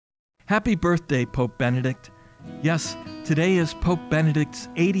Happy birthday, Pope Benedict. Yes, today is Pope Benedict's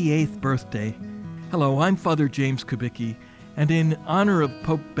 88th birthday. Hello, I'm Father James Kubicki, and in honor of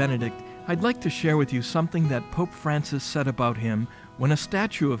Pope Benedict, I'd like to share with you something that Pope Francis said about him when a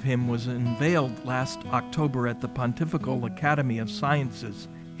statue of him was unveiled last October at the Pontifical Academy of Sciences.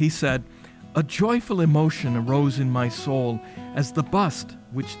 He said, "A joyful emotion arose in my soul as the bust,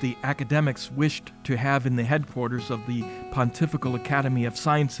 which the academics wished to have in the headquarters of the Pontifical Academy of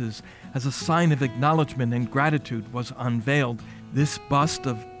Sciences as a sign of acknowledgement and gratitude, was unveiled. This bust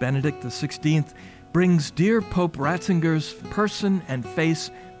of Benedict XVI brings dear Pope Ratzinger's person and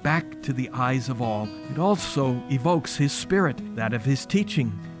face back to the eyes of all. It also evokes his spirit, that of his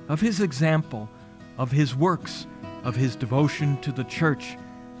teaching, of his example, of his works, of his devotion to the Church,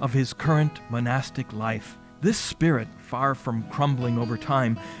 of his current monastic life. This spirit, far from crumbling over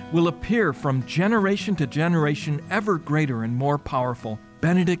time, will appear from generation to generation ever greater and more powerful.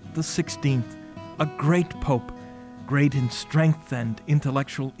 Benedict XVI, a great pope, great in strength and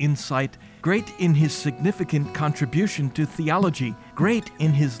intellectual insight, great in his significant contribution to theology, great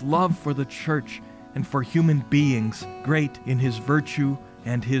in his love for the Church and for human beings, great in his virtue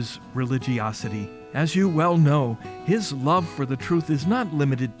and his religiosity. As you well know, his love for the truth is not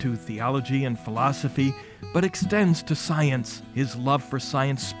limited to theology and philosophy, but extends to science. His love for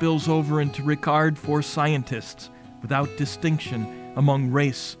science spills over into regard for scientists, without distinction among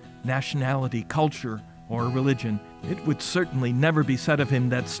race, nationality, culture, or religion. It would certainly never be said of him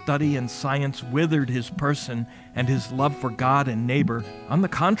that study and science withered his person and his love for God and neighbor. On the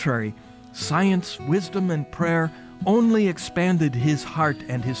contrary, science, wisdom, and prayer only expanded his heart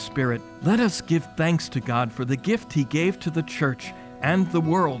and his spirit. Let us give thanks to God for the gift he gave to the Church and the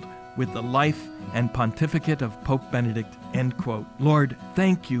world with the life and pontificate of Pope Benedict." End quote. Lord,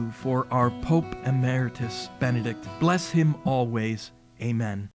 thank you for our Pope Emeritus Benedict. Bless him always.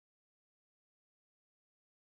 Amen.